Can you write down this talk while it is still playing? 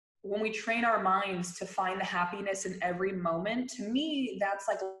when we train our minds to find the happiness in every moment, to me, that's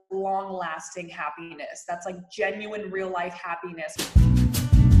like long lasting happiness. That's like genuine real life happiness.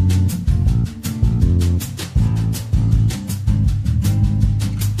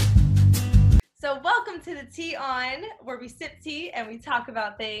 So welcome to the Tea On, where we sip tea and we talk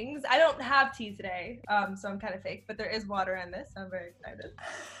about things. I don't have tea today, so I'm kind of fake, but there is water in this, so I'm very excited.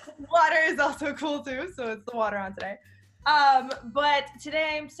 Water is also cool too, so it's the water on today. But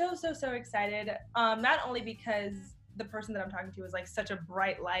today I'm so excited, not only because the person that I'm talking to is like such a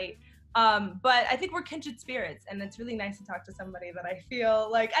bright light, but I think we're kindred spirits, and it's really nice to talk to somebody that I feel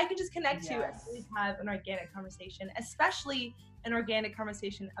like I can just connect to and really have an organic conversation, especially an organic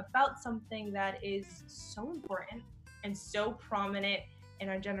conversation about something that is so important and so prominent in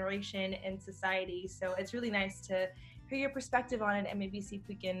our generation and society. So it's really nice to hear your perspective on it and maybe see if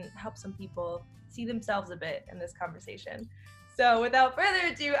we can help some people see themselves a bit in this conversation. So without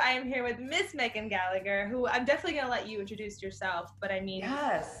further ado, I am here with Miss Megan Gallagher, who I'm definitely going to let you introduce yourself, but I mean,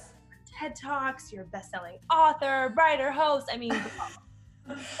 yes. TED Talks, you're a best-selling author, writer, host, I mean,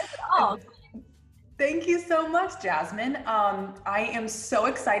 all. Thank you so much, Jazmin. I am so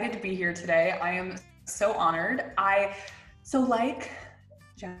excited to be here today. I am so honored. Like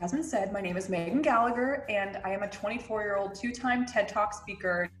Jazmin said, my name is Megan Gallagher, and I am a 24-year-old two-time TED Talk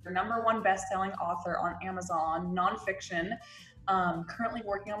speaker, #1 best-selling author on Amazon, nonfiction, currently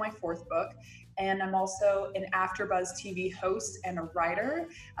working on my 4th book. And I'm also an AfterBuzz TV host and a writer,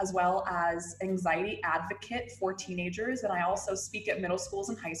 as well as anxiety advocate for teenagers. And I also speak at middle schools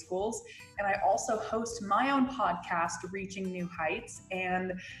and high schools. And I also host my own podcast, Reaching New Heights.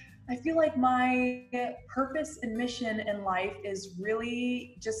 And I feel like my purpose and mission in life is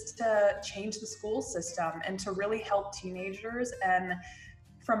really just to change the school system and to really help teenagers. And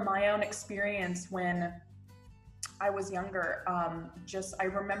from my own experience when I was younger, I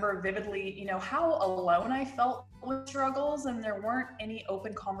remember vividly, how alone I felt with struggles, and there weren't any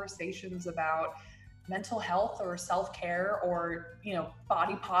open conversations about mental health or self-care or,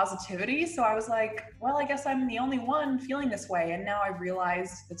 body positivity. So I was like, well, I guess I'm the only one feeling this way. And now I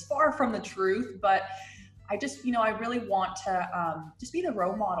realized it's far from the truth, but I just, I really want to just be the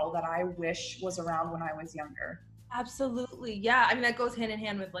role model that I wish was around when I was younger. Absolutely. Yeah. I mean, that goes hand in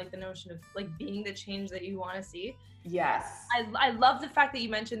hand with like the notion of like being the change that you want to see. Yes. I love the fact that you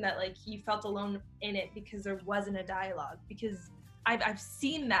mentioned that like you felt alone in it because there wasn't a dialogue, because I've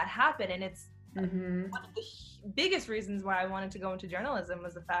seen that happen. And it's one of the biggest reasons why I wanted to go into journalism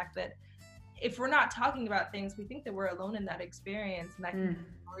was the fact that if we're not talking about things, we think that we're alone in that experience. And that can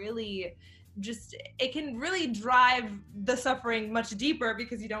really it can really drive the suffering much deeper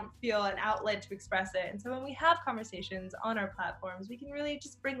because you don't feel an outlet to express it. And so when we have conversations on our platforms, we can really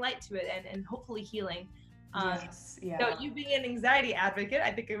just bring light to it and hopefully healing. Yes, yeah. So you being an anxiety advocate, I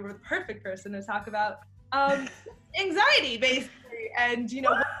think you're the perfect person to talk about anxiety basically, and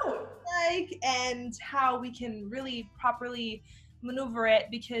what it's like and how we can really properly maneuver it,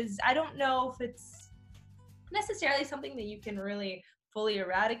 because I don't know if it's necessarily something that you can really fully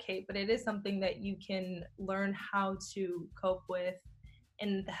eradicate, but it is something that you can learn how to cope with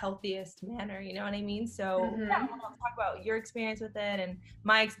in the healthiest manner, you know what I mean? So yeah, I want to talk about your experience with it and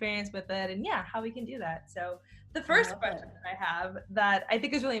my experience with it, and how we can do that. So the first question that I have that I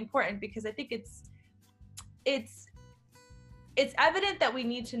think is really important, because I think it's evident that we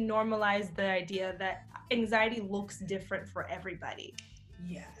need to normalize the idea that anxiety looks different for everybody.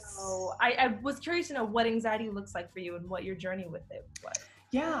 Yes. So I was curious to know what anxiety looks like for you and what your journey with it was.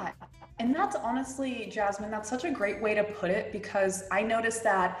 Yeah. And that's honestly, Jazmin, that's such a great way to put it, because I noticed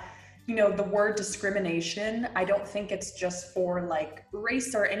that, the word discrimination, I don't think it's just for like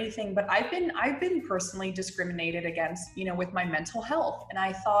race or anything, but I've been personally discriminated against, with my mental health. And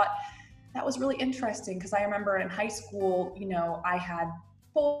I thought that was really interesting, because I remember in high school, I had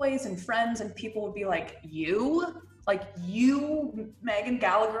boys and friends, and people would be like, you, Megan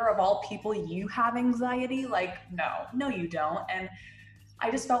Gallagher, of all people, you have anxiety? Like, no, you don't. And I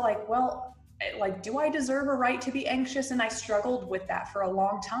just felt like, well, do I deserve a right to be anxious? And I struggled with that for a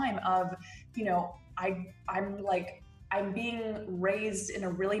long time of, I'm being raised in a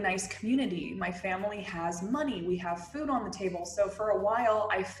really nice community. My family has money. We have food on the table. So for a while,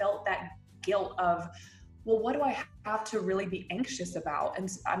 I felt that guilt of, well, what do I have to really be anxious about? And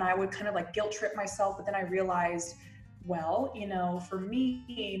I would kind of like guilt trip myself. But then I realized, well, for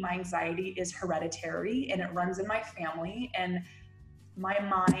me, my anxiety is hereditary and it runs in my family. And my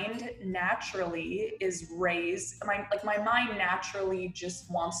mind naturally is raised, my mind naturally just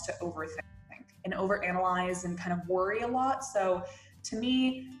wants to overthink and overanalyze and kind of worry a lot. So to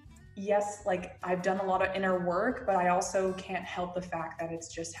me, yes, like I've done a lot of inner work, but I also can't help the fact that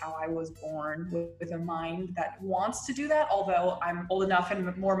it's just how I was born with a mind that wants to do that, although I'm old enough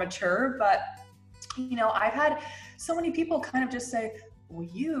and more mature. But, I've had so many people kind of just say, well,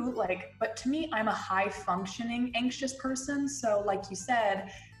 but to me, I'm a high functioning anxious person. So, like you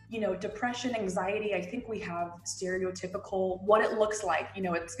said, depression, anxiety, I think we have stereotypical what it looks like.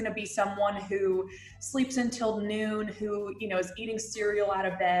 It's going to be someone who sleeps until noon, who, is eating cereal out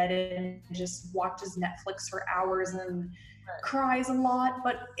of bed and just watches Netflix for hours and cries a lot.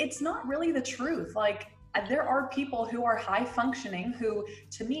 But it's not really the truth. Like, there are people who are high functioning who,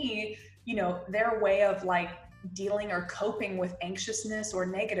 to me, their way of like dealing or coping with anxiousness or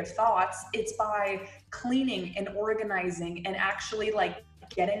negative thoughts, it's by cleaning and organizing and actually like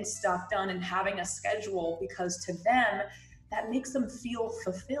getting stuff done and having a schedule, because to them that makes them feel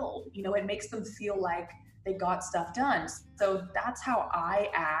fulfilled. It makes them feel like they got stuff done. So that's how I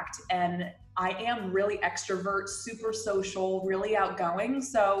act. And I am really extrovert, super social, really outgoing.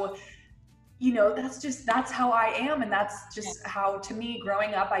 So that's how I am. And that's just how, to me,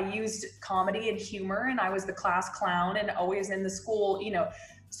 growing up, I used comedy and humor, and I was the class clown and always in the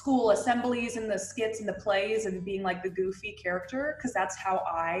school assemblies and the skits and the plays and being like the goofy character, because that's how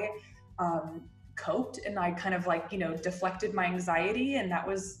I coped, and I kind of like, deflected my anxiety. And that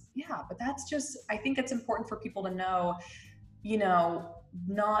was, but that's just, I think it's important for people to know,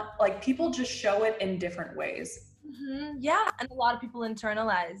 not like, people just show it in different ways. Mm-hmm. Yeah, and a lot of people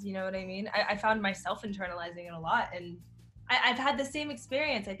internalize, you know what I mean? I found myself internalizing it a lot, and I've had the same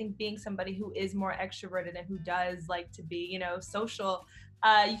experience. I think being somebody who is more extroverted and who does like to be, social,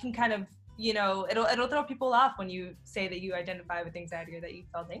 you can kind of, it'll throw people off when you say that you identify with anxiety or that you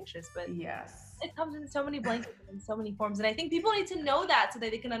felt anxious, but yes, it comes in so many blankets and so many forms. And I think people need to know that so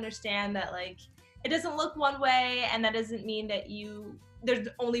that they can understand that, like, it doesn't look one way, and that doesn't mean that there's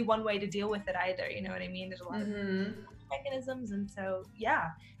only one way to deal with it either. You know what I mean? There's a lot of mechanisms. And so, yeah.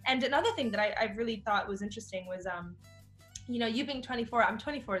 And another thing that I really thought was interesting was, you being 24, I'm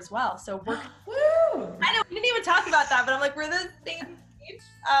 24 as well. So we're, Woo! I know we didn't even talk about that, but I'm like, we're the same age,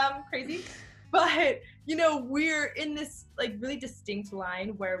 crazy. But, we're in this like really distinct line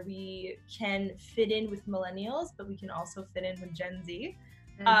where we can fit in with millennials, but we can also fit in with Gen Z.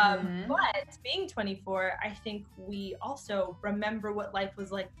 But being 24, I think we also remember what life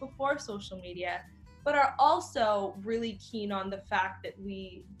was like before social media, but are also really keen on the fact that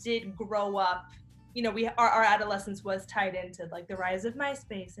we did grow up, our adolescence was tied into like the rise of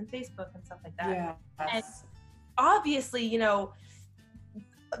MySpace and Facebook and stuff like that. Yes. And obviously,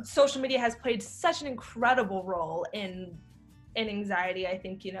 social media has played such an incredible role in anxiety, I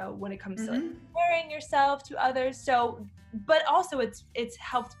think, when it comes to like comparing yourself to others. So, but also it's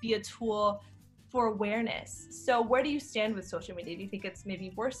helped be a tool for awareness. So where do you stand with social media? Do you think it's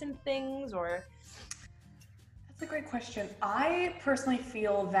maybe worsened things, or? That's a great question. I personally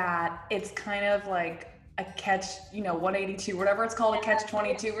feel that it's kind of like a catch, 182, whatever it's called, a catch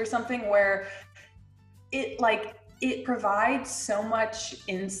 22 or something, where it provides so much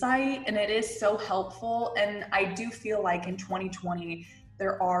insight and it is so helpful. And I do feel like in 2020,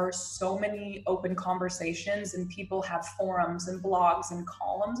 there are so many open conversations and people have forums and blogs and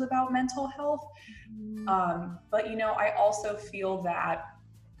columns about mental health. But, I also feel that,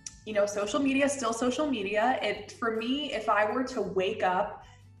 social media is still social media. For me, if I were to wake up,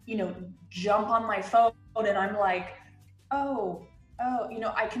 jump on my phone and I'm like,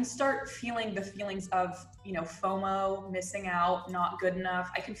 I can start feeling the feelings of, FOMO, missing out, not good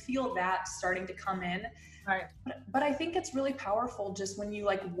enough. I can feel that starting to come in. Right. But I think it's really powerful just when you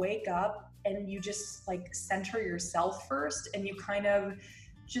like wake up and you just like center yourself first, and you kind of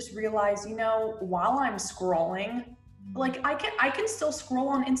just realize, while I'm scrolling, like I can still scroll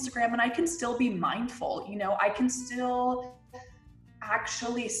on Instagram and I can still be mindful. I can still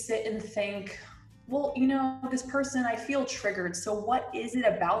actually sit and think, well, this person, I feel triggered. So what is it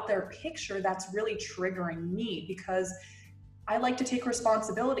about their picture that's really triggering me? Because I like to take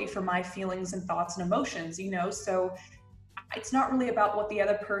responsibility for my feelings and thoughts and emotions, so it's not really about what the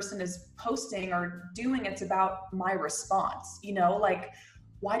other person is posting or doing. It's about my response, like,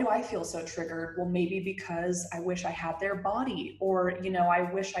 why do I feel so triggered? Well, maybe because I wish I had their body, or, I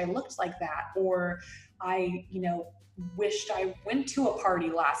wish I looked like that, or I, wished I went to a party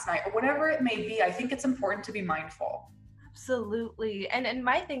last night, or whatever it may be. I think it's important to be mindful. Absolutely. And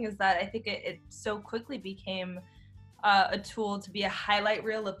my thing is that I think it so quickly became a tool to be a highlight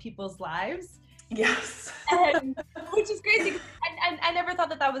reel of people's lives. Yes. Which is crazy. And I never thought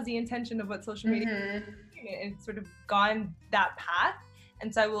that was the intention of what social media it's sort of gone that path.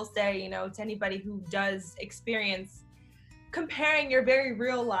 And so I will say, to anybody who does experience comparing your very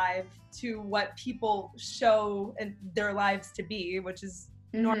real life to what people show and their lives to be, which is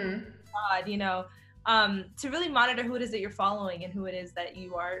normal, odd, you know, to really monitor who it is that you're following and who it is that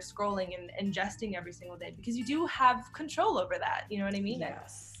you are scrolling and ingesting every single day, because you do have control over that. You know what I mean?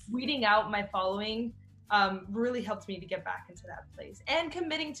 Yes. Weeding out my following really helped me to get back into that place, and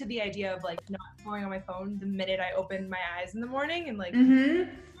committing to the idea of like not going on my phone the minute I open my eyes in the morning, and like,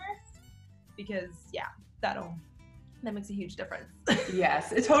 because yeah, that makes a huge difference.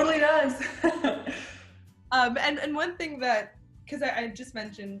 Yes, it totally does. And one thing that, because I just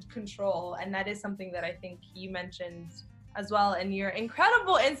mentioned control, and that is something that I think you mentioned as well in your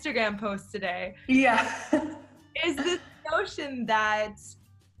incredible Instagram post today. Yeah. Is this notion that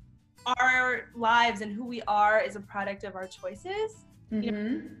our lives and who we are is a product of our choices. You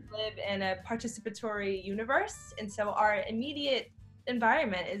know, we live in a participatory universe, and so our immediate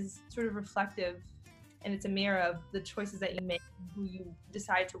environment is sort of reflective, and it's a mirror of the choices that you make, who you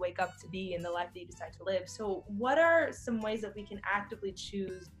decide to wake up to be, and the life that you decide to live. So what are some ways that we can actively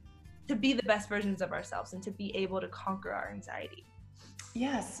choose to be the best versions of ourselves and to be able to conquer our anxiety?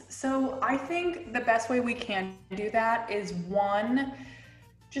 Yes. So I think the best way we can do that is, one,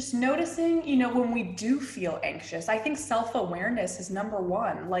 just noticing, you know, when we do feel anxious. I think self-awareness is number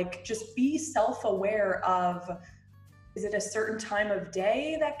one. Like, just be self-aware of, is it a certain time of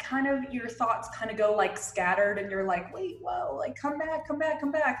day that kind of your thoughts kind of go like scattered and you're like, wait, whoa, like come back.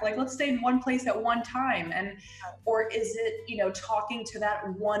 Like, let's stay in one place at one time. And, or is it, you know, talking to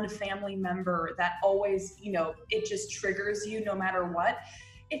that one family member that always, you know, it just triggers you no matter what.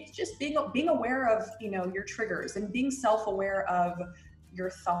 It's just being aware of, you know, your triggers, and being self-aware of your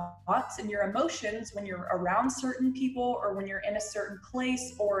thoughts and your emotions when you're around certain people, or when you're in a certain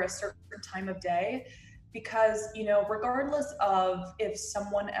place or a certain time of day. Because, you know, regardless of if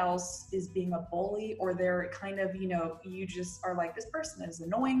someone else is being a bully, or they're kind of, you know, you just are like, this person is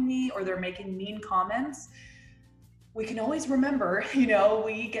annoying me, or they're making mean comments, we can always remember, you know,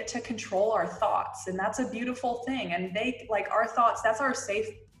 we get to control our thoughts, and that's a beautiful thing. And they, like, our thoughts, that's our safe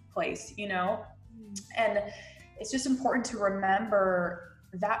place, you know. And it's just important to remember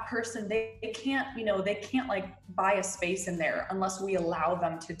that person, they can't, you know, they can't like buy a space in there unless we allow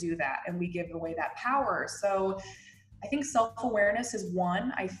them to do that and we give away that power. So I think self-awareness is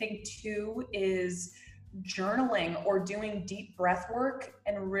one. I think two is journaling or doing deep breath work,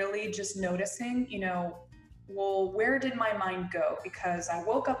 and really just noticing, you know, well, where did my mind go? Because I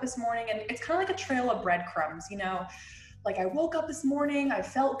woke up this morning, and it's kind of like a trail of breadcrumbs, you know. Like, I woke up this morning, I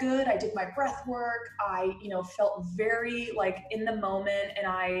felt good, I did my breath work, I, you know, felt very like in the moment, and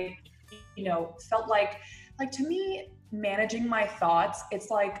I, you know, felt like to me, managing my thoughts,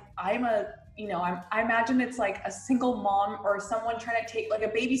 it's like I'm a, you know, I imagine it's like a single mom, or someone trying to take, like a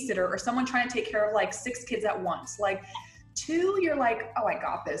babysitter, or someone trying to take care of like 6 kids at once. Like, 2, you're like, oh, I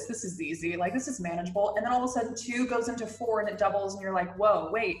got this. This is easy. Like, this is manageable. And then all of a sudden 2 goes into 4 and it doubles, and you're like, whoa,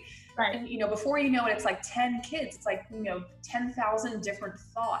 wait. Right. And, you know, before you know it, it's like 10 kids. It's like, you know, 10,000 different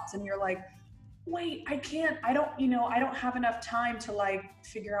thoughts. And you're like, wait, I don't have enough time to like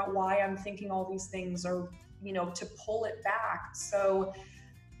figure out why I'm thinking all these things, or, you know, to pull it back. So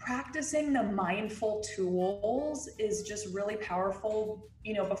practicing the mindful tools is just really powerful,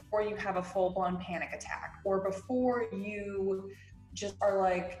 you know, before you have a full-blown panic attack, or before you just are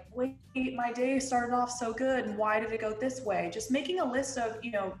like, wait, my day started off so good, and why did it go this way? Just making a list of,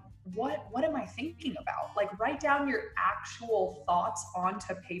 you know, what am I thinking about? Like, write down your actual thoughts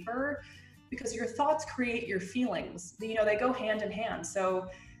onto paper, because your thoughts create your feelings. You know, they go hand in hand. So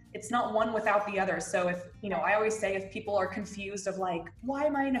it's not one without the other. So if, you know, I always say, if people are confused of like, why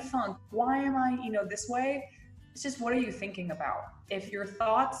am I in a funk? Why am I, you know, this way? It's just, what are you thinking about? If your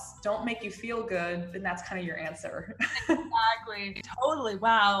thoughts don't make you feel good, then that's kind of your answer. Exactly. Totally.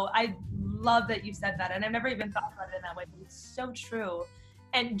 Wow. I love that you said that. And I've never even thought about it in that way, but it's so true.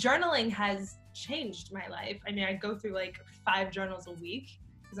 And journaling has changed my life. I mean, I go through like 5 journals a week,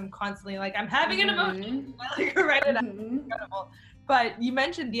 because I'm constantly like, I'm having an emotion. I like write it out. It's incredible. But you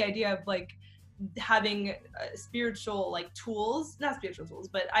mentioned the idea of like having spiritual like tools, not spiritual tools,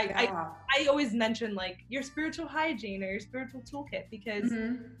 but I always mention like your spiritual hygiene or your spiritual toolkit, because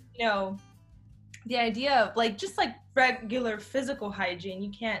you know, the idea of like just like regular physical hygiene,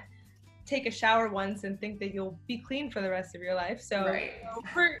 you can't take a shower once and think that you'll be clean for the rest of your life. So, right.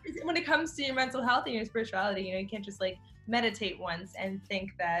 You know, when it comes to your mental health and your spirituality, you know, you can't just like meditate once and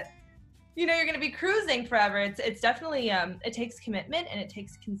think that, you know, you're going to be cruising forever. It's definitely, it takes commitment and it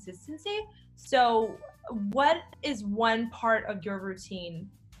takes consistency. So what is one part of your routine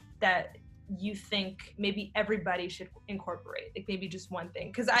that you think maybe everybody should incorporate, like maybe just one thing?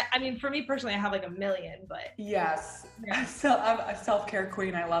 Because I mean, for me personally, I have like a million, but Yes. yeah. So I'm a self-care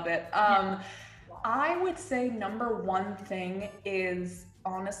queen. I love it. I would say number one thing is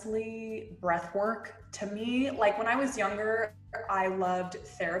honestly breath work. To me, like when I was younger, I loved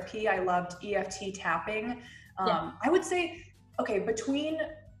therapy. I loved EFT tapping. I would say, okay, between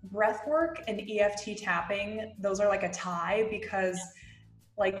breath work and EFT tapping, those are like a tie because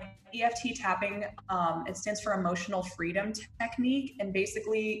like EFT tapping, it stands for emotional freedom technique. And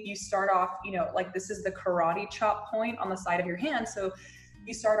basically you start off, like this is the karate chop point on the side of your hand. So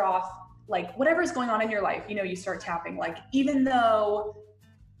you start off like whatever's going on in your life, you start tapping, like, even though,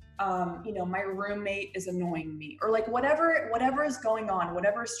 my roommate is annoying me, or like whatever is going on,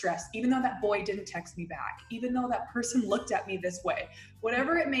 whatever stress, even though that boy didn't text me back, even though that person looked at me this way,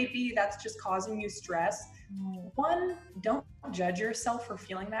 whatever it may be, that's just causing you stress. One, don't judge yourself for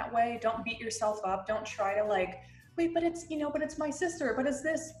feeling that way. Don't beat yourself up. Don't try to like, wait, but it's my sister, but is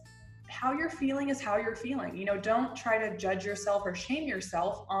this, how you're feeling is how you're feeling. Don't try to judge yourself or shame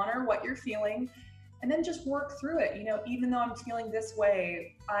yourself. Honor what you're feeling and then just work through it. Even though I'm feeling this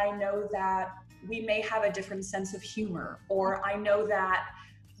way, I know that we may have a different sense of humor, or I know that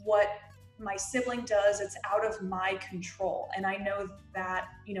what my sibling does, it's out of my control. And I know that,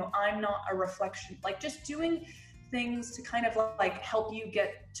 I'm not a reflection, like just doing things to kind of like help you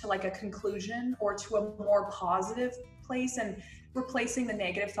get to like a conclusion or to a more positive place, and replacing the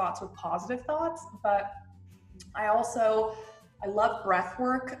negative thoughts with positive thoughts. But I love breath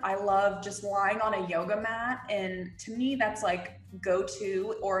work. I love just lying on a yoga mat. And to me, that's like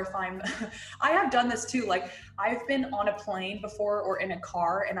go-to. Or if I have done this too. Like I've been on a plane before or in a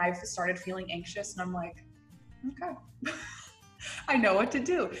car and I've started feeling anxious and I'm like, okay, I know what to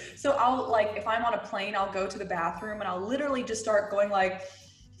do. So I'll like, if I'm on a plane, I'll go to the bathroom and I'll literally just start going like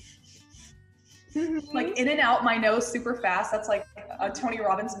in and out my nose super fast. That's like a Tony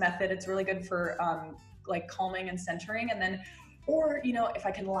Robbins method. It's really good for like calming and centering. And then, or, if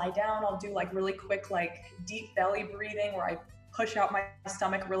I can lie down, I'll do like really quick, like deep belly breathing where I push out my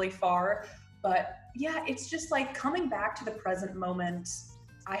stomach really far. But yeah, it's just like coming back to the present moment.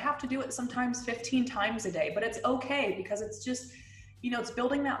 I have to do it sometimes 15 times a day, but it's okay because it's just, it's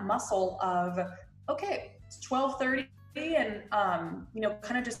building that muscle of, okay, it's 12:30 and,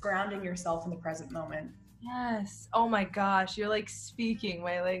 kind of just grounding yourself in the present moment. Yes. Oh my gosh, you're like speaking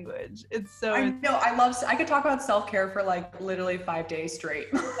my language. It's so. I know. I could talk about self-care for like literally 5 days straight.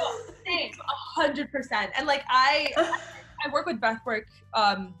 Thanks, 100%. And like I work with breathwork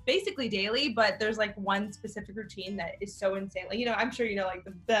basically daily, but there's like one specific routine that is so insane. Like, I'm sure like the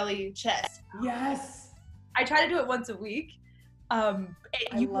belly, chest. Yes. I try to do it once a week. I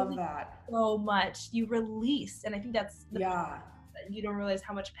love that so much. You release, and I think that's you don't realize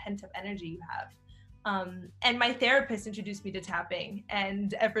how much pent-up energy you have. And my therapist introduced me to tapping,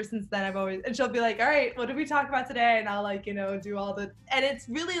 and ever since then and she'll be like, all right, what did we talk about today? And I'll like, do all and it's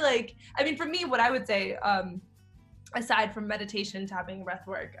really like, I mean, for me, what I would say, aside from meditation, tapping, breath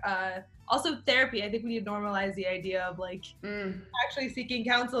work, also therapy, I think we need to normalize the idea of like actually seeking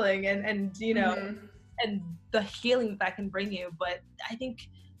counseling and and the healing that can bring you. But I think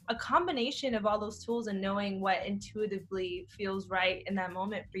a combination of all those tools and knowing what intuitively feels right in that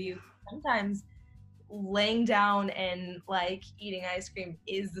moment for you, sometimes laying down and like eating ice cream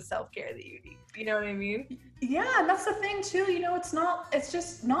is the self-care that you need. You know what I mean? Yeah, and that's the thing too, it's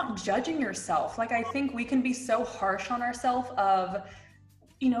just not judging yourself. Like I think we can be so harsh on ourselves of,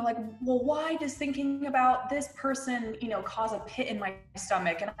 like, well, why does thinking about this person, cause a pit in my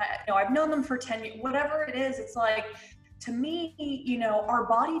stomach? And I've known them for 10 years, whatever it is. It's like, to me, our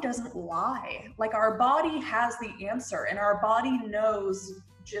body doesn't lie. Like our body has the answer, and our body knows.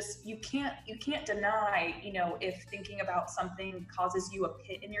 Just you can't deny, if thinking about something causes you a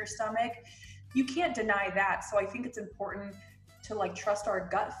pit in your stomach, you can't deny that. So I think it's important to like trust our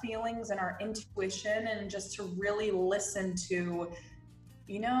gut feelings and our intuition, and just to really listen to,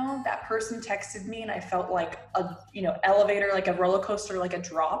 that person texted me and I felt like a, elevator, like a roller coaster, like a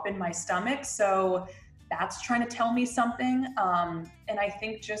drop in my stomach. So that's trying to tell me something. And I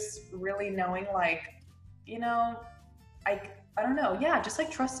think just really knowing like, I don't know. Yeah. Just like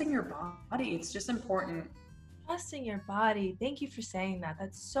trusting your body. It's just important. Trusting your body. Thank you for saying that.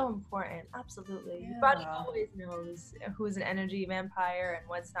 That's so important. Absolutely. Yeah. Your body always knows who's an energy vampire and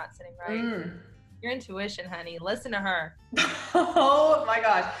what's not sitting right. Your intuition, honey. Listen to her. Oh my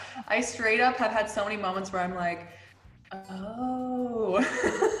gosh. I straight up have had so many moments where I'm like, oh,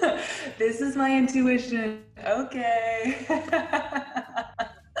 this is my intuition. Okay.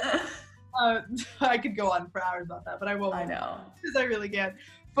 I could go on for hours about that, but I won't. I know. Because I really can.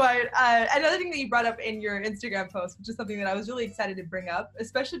 But another thing that you brought up in your Instagram post, which is something that I was really excited to bring up,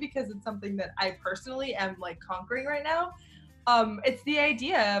 especially because it's something that I personally am like conquering right now. It's the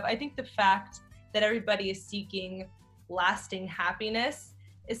idea of, I think the fact that everybody is seeking lasting happiness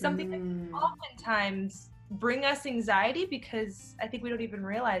is something that can oftentimes bring us anxiety, because I think we don't even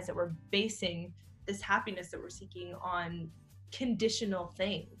realize that we're basing this happiness that we're seeking on conditional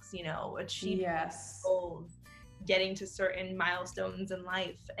things, you know, achieving goals, getting to certain milestones in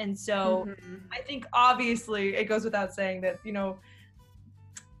life. And so I think obviously it goes without saying that, you know,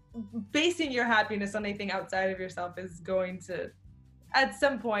 basing your happiness on anything outside of yourself is going to, at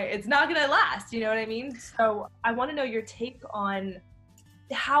some point, it's not going to last, you know what I mean? So I want to know your take on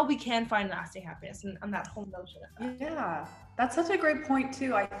how we can find lasting happiness and on that whole notion of that. Yeah, that's such a great point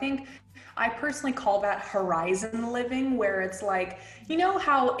too. I think I personally call that horizon living, where it's like, you know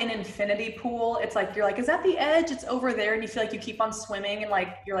how in infinity pool, it's like, you're like, is that the edge? It's over there. And you feel like you keep on swimming and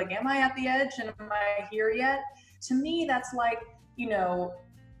like, you're like, am I at the edge? And am I here yet? To me, that's like, you know,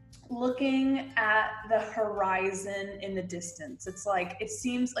 looking at the horizon in the distance. It's like, it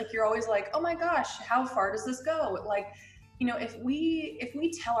seems like you're always like, oh my gosh, how far does this go? Like, you know, if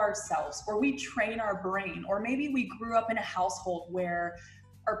we tell ourselves, or we train our brain, or maybe we grew up in a household where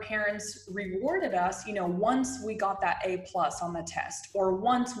our parents rewarded us, you know, once we got that A+ on the test, or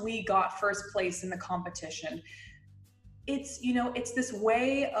once we got first place in the competition, it's, you know, it's this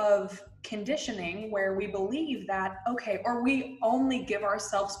way of conditioning where we believe that, okay, or we only give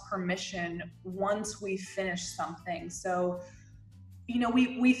ourselves permission once we finish something. So, you know,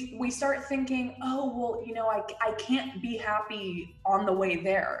 we start thinking, oh, well, you know, I can't be happy on the way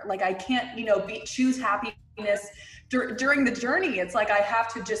there. Like, I can't, you know, choose happiness during the journey. It's like, I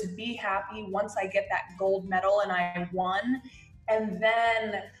have to just be happy once I get that gold medal and I won. And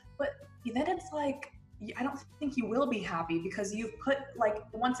then, but then it's like, I don't think you will be happy, because you've put, like,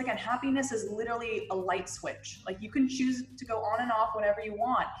 once again, happiness is literally a light switch. Like, you can choose to go on and off whenever you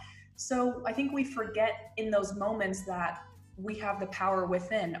want. So I think we forget in those moments that we have the power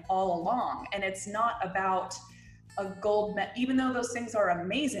within all along. And it's not about a gold medal, even though those things are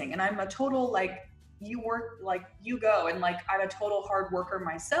amazing. And I'm a total, like, you work, like, you go, and like, I'm a total hard worker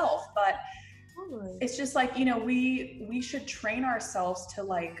myself, but it's just like, you know, we should train ourselves to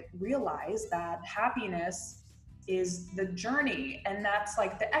like realize that happiness is the journey, and that's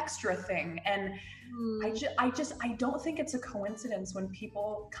like the extra thing. And I don't think it's a coincidence when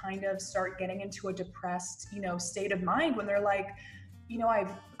people kind of start getting into a depressed, you know, state of mind, when they're like, you know,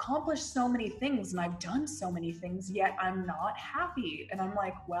 I've accomplished so many things and I've done so many things, yet I'm not happy. And I'm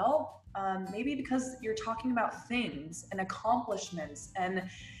like, well, maybe because you're talking about things and accomplishments, and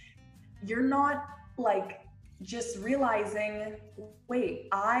you're not like just realizing, wait,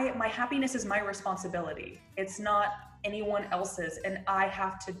 my happiness is my responsibility. It's not anyone else's. And I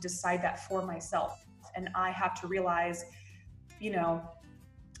have to decide that for myself. And I have to realize, you know,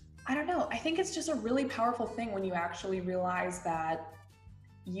 I don't know. I think it's just a really powerful thing when you actually realize that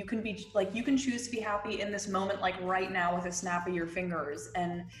you can be like, you can choose to be happy in this moment, like right now, with a snap of your fingers.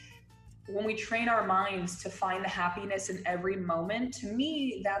 And when we train our minds to find the happiness in every moment, to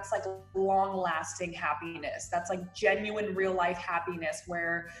me, that's like long lasting happiness. That's like genuine real life happiness,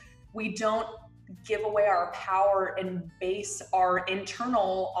 where we don't give away our power and base our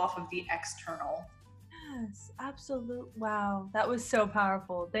internal off of the external. Yes, absolutely. Wow. That was so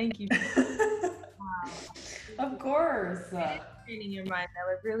powerful. Thank you. Wow. Of course. Training your mind,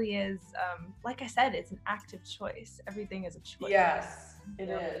 though, it really is, like I said, it's an active choice. Everything is a choice. Yes, it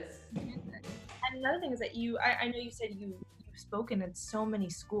is. And another thing is that I know you said you've spoken in so many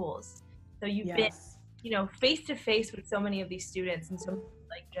schools, so you've been, you know, face to face with so many of these students and some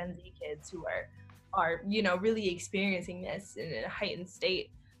like Gen Z kids who are you know, really experiencing this in a heightened state.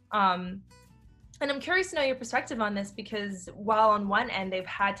 And I'm curious to know your perspective on this, because while on one end they've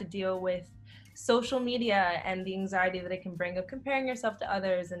had to deal with social media and the anxiety that it can bring of comparing yourself to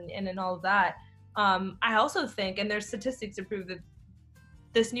others and all of that, I also think, and there's statistics to prove that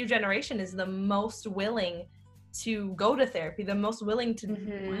this new generation is the most willing to go to therapy, the most willing to do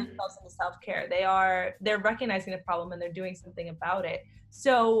themselves into self-care. They're recognizing the problem and they're doing something about it.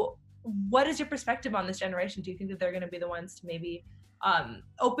 So what is your perspective on this generation? Do you think that they're going to be the ones to maybe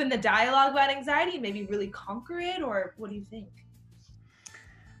open the dialogue about anxiety and maybe really conquer it, or what do you think?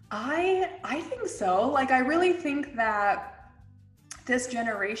 I think so. Like, I really think that this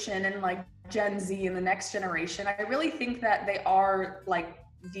generation and like Gen Z and the next generation, I really think that they are like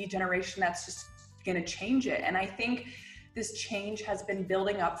the generation that's just going to change it. And I think this change has been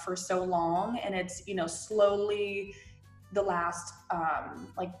building up for so long, and it's, you know, slowly the last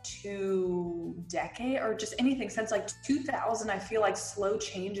like 2 decades, or just anything since like 2000. I feel like slow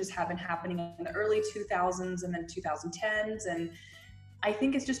changes have been happening in the early 2000s and then 2010s, and I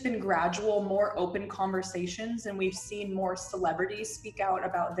think it's just been gradual, more open conversations, and we've seen more celebrities speak out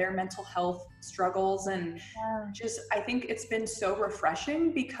about their mental health struggles. And just, I think it's been so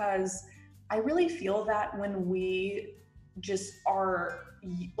refreshing, because I really feel that when we just are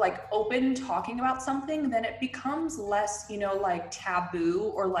like open talking about something, then it becomes less, like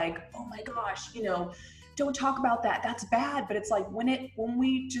taboo, or like, oh my gosh, don't talk about that, that's bad. But it's like when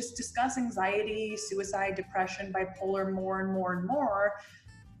we just discuss anxiety, suicide, depression, bipolar more and more and more,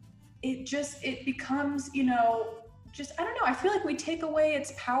 it becomes, just, I don't know, I feel like we take away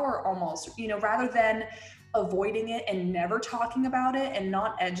its power almost, rather than avoiding it and never talking about it and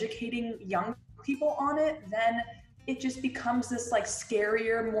not educating young people on it. Then it just becomes this like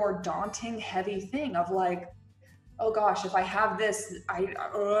scarier, more daunting, heavy thing of like, oh gosh, if I have this,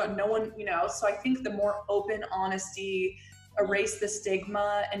 no one, so I think the more open honesty, erase the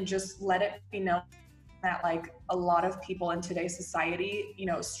stigma, and just let it be known that like a lot of people in today's society,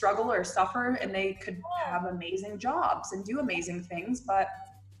 struggle or suffer, and they could have amazing jobs and do amazing things. But,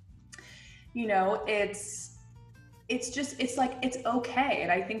 it's like, it's okay.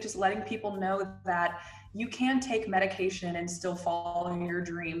 And I think just letting people know that you can take medication and still follow your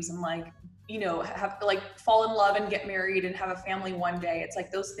dreams, and like, have like fall in love and get married and have a family one day. It's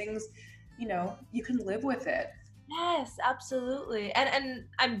like those things, you can live with it. Yes, absolutely. And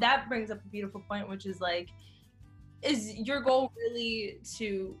that brings up a beautiful point, which is like, is your goal really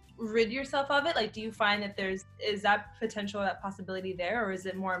to rid yourself of it? Like, do you find that is that potential, that possibility there, or is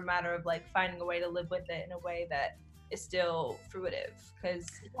it more a matter of like finding a way to live with it in a way that is still fruitive? Because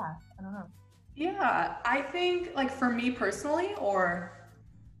I don't know. Yeah, I think like for me personally, or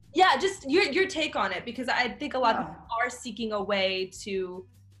just your take on it, because I think a lot of people are seeking a way to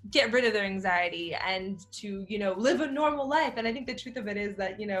get rid of their anxiety and to, live a normal life. And I think the truth of it is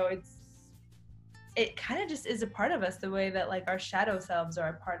that, it kind of just is a part of us, the way that like our shadow selves are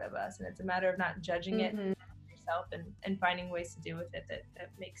a part of us. And it's a matter of not judging it yourself and finding ways to deal with it that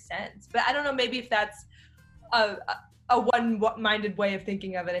makes sense. But I don't know, maybe if that's a one-minded way of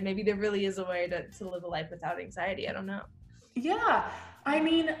thinking of it, and maybe there really is a way to live a life without anxiety. I don't know. Yeah, I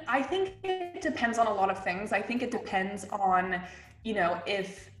mean, I think it depends on a lot of things. I think it depends on,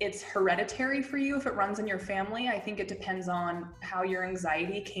 if it's hereditary for you, if it runs in your family. I think it depends on how your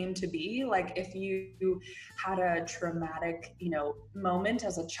anxiety came to be. Like if you had a traumatic, moment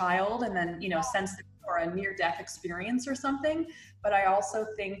as a child, and then, since or a near-death experience or something. But I also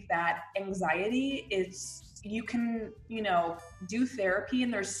think that anxiety is, you can, do therapy,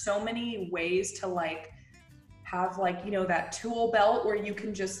 and there's so many ways to like have like, that tool belt where you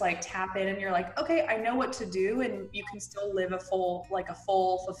can just like tap in and you're like, okay, I know what to do, and you can still live a full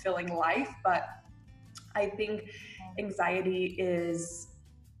fulfilling life. But I think anxiety is,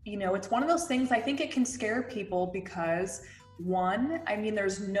 it's one of those things, I think it can scare people because one, I mean,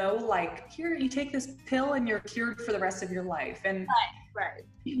 there's no like, here, you take this pill and you're cured for the rest of your life. And right.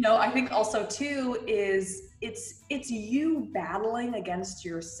 I think also too is it's you battling against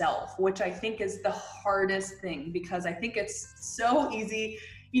yourself, which I think is the hardest thing, because I think it's so easy,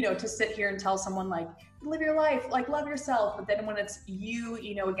 to sit here and tell someone like, live your life, like love yourself. But then when it's you,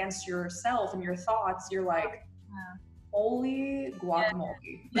 against yourself and your thoughts, you're like, holy guacamole.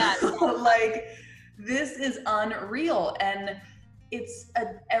 Yeah. Like, this is unreal. And it's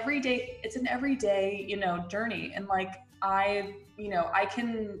an everyday, journey. And like, I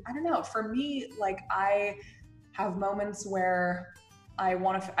don't know, for me, like I have moments where I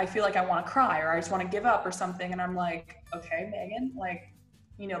feel like I want to cry, or I just want to give up or something. And I'm like, okay, Megan, like,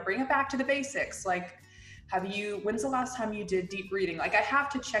 bring it back to the basics. Like, when's the last time you did deep breathing? Like, I have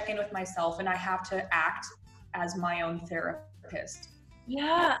to check in with myself, and I have to act as my own therapist.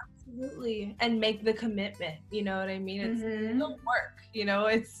 Yeah, absolutely. And make the commitment, you know what I mean? It's still work,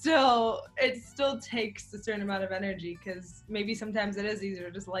 it still takes a certain amount of energy, because maybe sometimes it is easier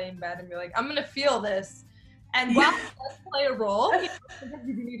to just lay in bed and be like, I'm gonna feel this. And while it does play a role, sometimes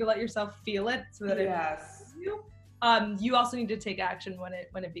you need to let yourself feel it so that you also need to take action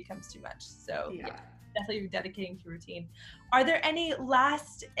when it becomes too much. So definitely dedicating to routine. Are there any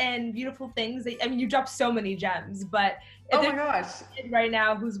last and beautiful things that, you dropped so many gems, but if my gosh, right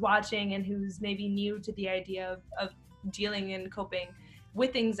now who's watching and who's maybe new to the idea of dealing and coping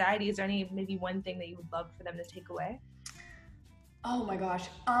with anxiety, is there any maybe one thing that you would love for them to take away? Oh my gosh.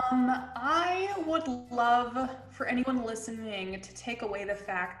 I would love for anyone listening to take away the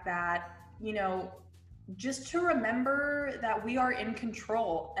fact that, just to remember that we are in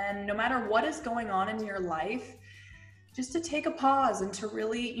control, and no matter what is going on in your life, just to take a pause and to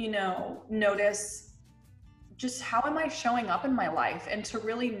really, notice just how am I showing up in my life, and to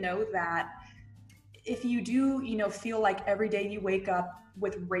really know that if you do, feel like every day you wake up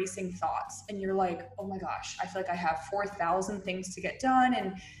with racing thoughts and you're like, oh my gosh, I feel like I have 4,000 things to get done.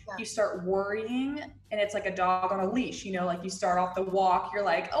 And you start worrying, and it's like a dog on a leash, like you start off the walk, you're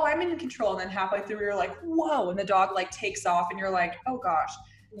like, oh, I'm in control. And then halfway through, you're like, whoa. And the dog like takes off and you're like, oh gosh.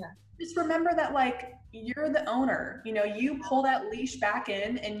 Yeah. Just remember that like you're the owner, you pull that leash back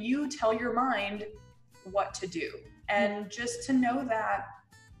in and you tell your mind what to do. And just to know that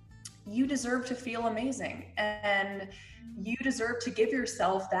you deserve to feel amazing, and you deserve to give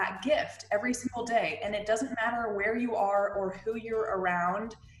yourself that gift every single day. And it doesn't matter where you are or who you're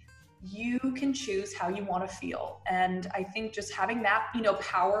around, you can choose how you want to feel. And I think just having that,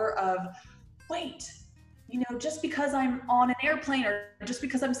 power of, wait, just because I'm on an airplane, or just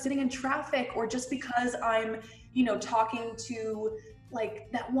because I'm sitting in traffic, or just because I'm, talking to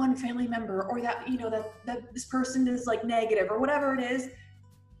like that one family member, or that, that this person is like negative, or whatever it is,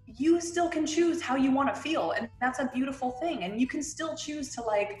 you still can choose how you want to feel. And that's a beautiful thing. And you can still choose to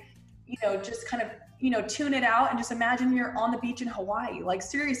like, just kind of, tune it out and just imagine you're on the beach in Hawaii. Like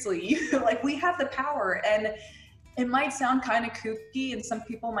seriously, like we have the power. And it might sound kind of kooky, and some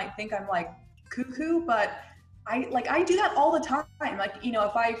people might think I'm like cuckoo, but I do that all the time. Like,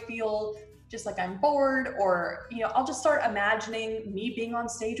 if I feel just like I'm bored, or, I'll just start imagining me being on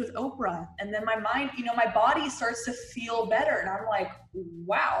stage with Oprah. And then my mind, my body starts to feel better. And I'm like,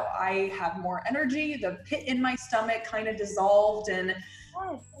 wow, I have more energy. The pit in my stomach kind of dissolved. And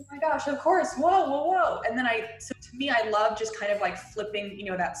oh my gosh, of course, whoa. And then so to me, I love just kind of like flipping,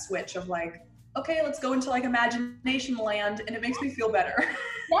 that switch of like, okay, let's go into like imagination land. And it makes me feel better.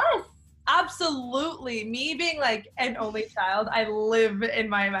 Yes. Absolutely. Me being like an only child, I live in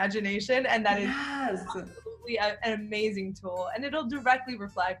my imagination, and that is absolutely an amazing tool, and it'll directly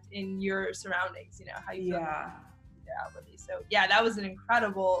reflect in your surroundings, how you feel outwardly. So yeah, that was an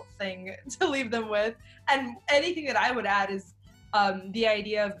incredible thing to leave them with. And anything that I would add is the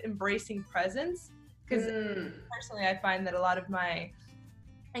idea of embracing presence, because personally I find that a lot of my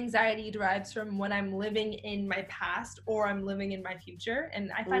anxiety derives from when I'm living in my past or I'm living in my future,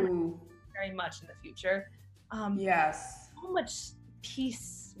 and I find very much in the future. Yes. So much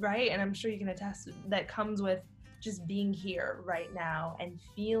peace, right? And I'm sure you can attest that comes with just being here right now and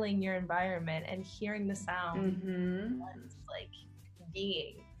feeling your environment and hearing the sound, and like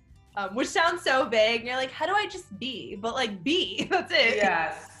being, which sounds so vague. And you're like, how do I just be? But like be, that's it.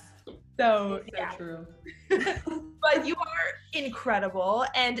 Yes. So yeah. True. But you are incredible,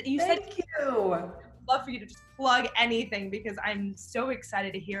 and you said thank you. I'd love for you to just plug anything, because I'm so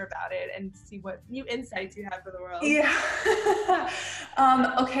excited to hear about it and see what new insights you have for the world. Yeah.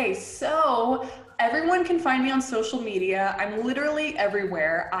 Okay, so everyone can find me on social media. I'm literally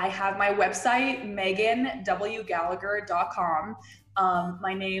everywhere. I have my website, meganwgallagher.com.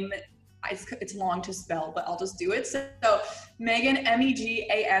 My name, it's long to spell, but I'll just do it. So Megan,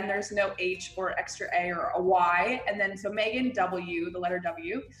 M-E-G-A-N, there's no H or extra A or a Y. And then so Megan W, the letter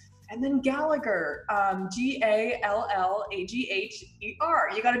W. And then Gallagher, Gallagher. You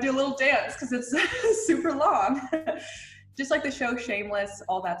got to do a little dance because it's super long. Just like the show Shameless,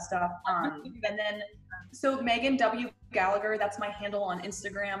 all that stuff. And then, so Megan W. Gallagher, that's my handle on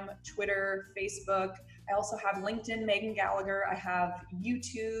Instagram, Twitter, Facebook. I also have LinkedIn, Megan Gallagher. I have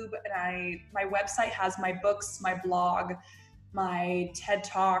YouTube, and my website has my books, my blog, my TED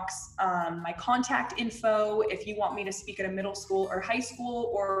Talks, my contact info if you want me to speak at a middle school or high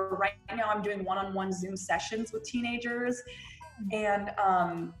school, or right now I'm doing one-on-one Zoom sessions with teenagers. And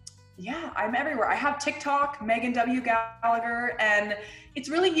yeah, I'm everywhere. I have TikTok, Megan W. Gallagher, and it's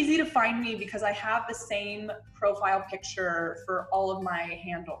really easy to find me because I have the same profile picture for all of my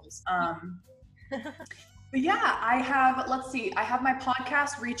handles. But yeah, I have my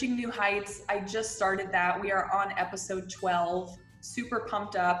podcast, Reaching New Heights. I just started that. We are on episode 12, super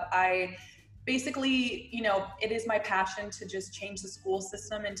pumped up. I basically, it is my passion to just change the school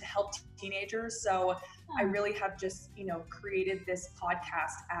system and to help teenagers. So I really have just, created this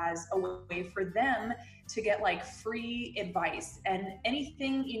podcast as a way for them to get like free advice and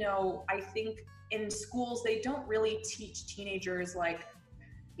anything, I think in schools, they don't really teach teenagers like,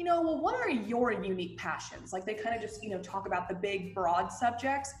 well, what are your unique passions? Like they kind of just, talk about the big broad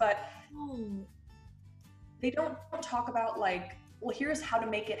subjects, but they don't talk about like, well, here's how to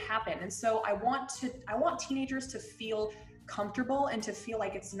make it happen. And so I want teenagers to feel comfortable and to feel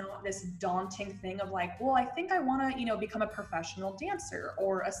like it's not this daunting thing of like, well, I think I want to, become a professional dancer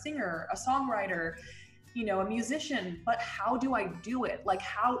or a singer, a songwriter, a musician, but how do I do it? Like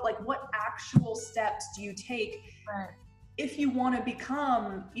what actual steps do you take if you want to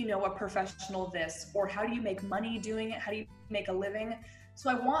become, you know, a professional this, or how do you make money doing it? How do you make a living? So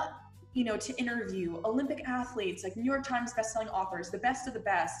I want, you know, to interview Olympic athletes, like New York Times bestselling authors, the best of the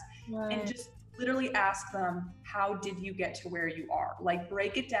best, and just literally ask them, how did you get to where you are? Like,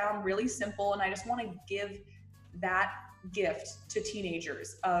 break it down really simple. And I just want to give that gift to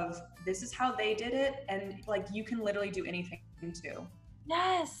teenagers of, this is how they did it, and like, you can literally do anything too.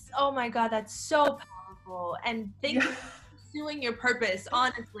 Yes. Oh my God, that's so powerful. And thank you for pursuing your purpose,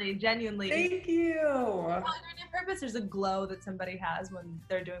 honestly, genuinely. Thank you. Your purpose, there's a glow that somebody has when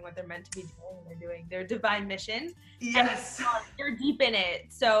they're doing what they're meant to be doing, and they're doing their divine mission. Yes. And you're deep in it.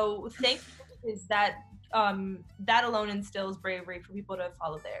 So thank you, because that that alone instills bravery for people to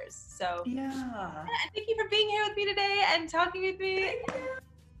follow theirs. So yeah. Thank you for being here with me today and talking with me. Thank you.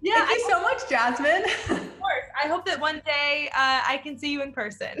 Yeah, Thank you so much, Jazmin. Of course. I hope that one day I can see you in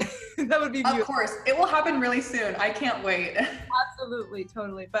person. That would be beautiful. Of course. It will happen really soon. I can't wait. Absolutely,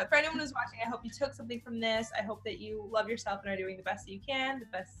 totally. But for anyone who's watching, I hope you took something from this. I hope that you love yourself and are doing the best that you can. The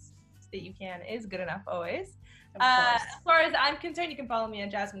best that you can is good enough always. As far as I'm concerned, you can follow me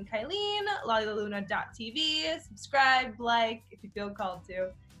at Jazmin Kylene, lollylaluna.tv. Subscribe, like, if you feel called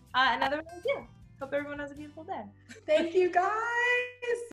to. And otherwise, yeah. Hope everyone has a beautiful day. Thank you, guys.